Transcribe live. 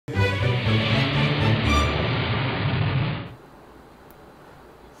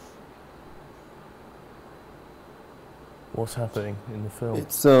what's happening in the film?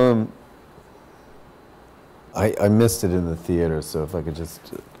 It's I missed it in the theater, so if I could just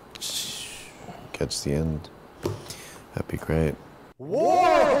catch the end, that'd be great.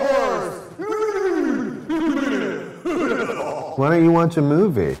 Warhorse! Why don't you watch a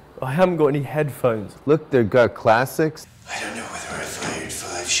movie? I haven't got any headphones. Look, they've got classics. I don't know whether I fired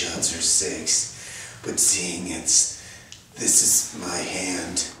 5 shots or 6, but seeing this is my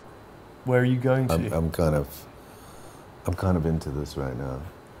hand. Where are you going to? I'm kind of into this right now.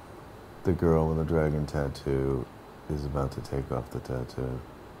 The girl with the dragon tattoo is about to take off the tattoo.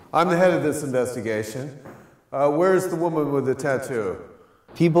 I'm the head of this investigation. Where's the woman with the tattoo?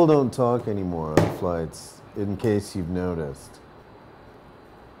 People don't talk anymore on flights, in case you've noticed.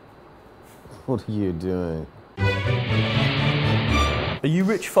 What are you doing? Are you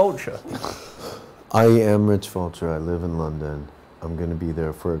Rich Fulcher? I am Rich Fulcher. I live in London. I'm going to be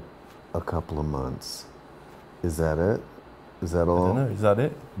there for a couple of months. Is that it? Is that all? I don't know. Is that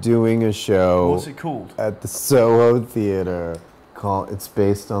it? Doing a show. What's it called? At the Soho Theater. It's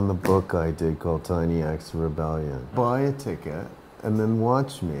based on the book I did called Tiny Acts of Rebellion. Buy a ticket and then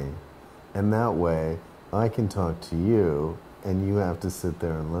watch me. And that way, I can talk to you and you have to sit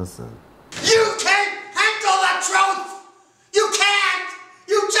there and listen. You can't handle the truth! You can't!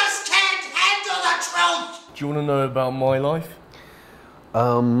 You just can't handle the truth! Do you want to know about my life?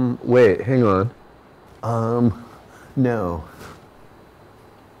 Wait, hang on. No.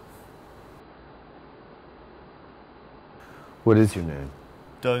 What is your name?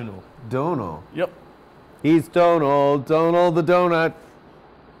 Donal. Donal. Yep. He's Donal. Donal the donut.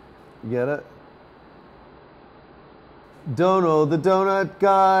 You get it? Donal the donut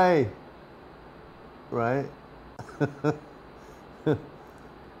guy. Right?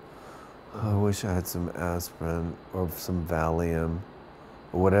 I wish I had some aspirin or some Valium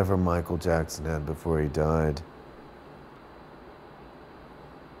or whatever Michael Jackson had before he died.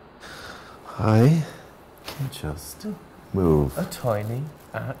 I can just move. A tiny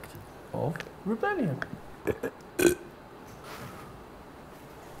act of rebellion.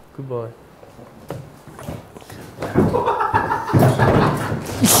 Goodbye.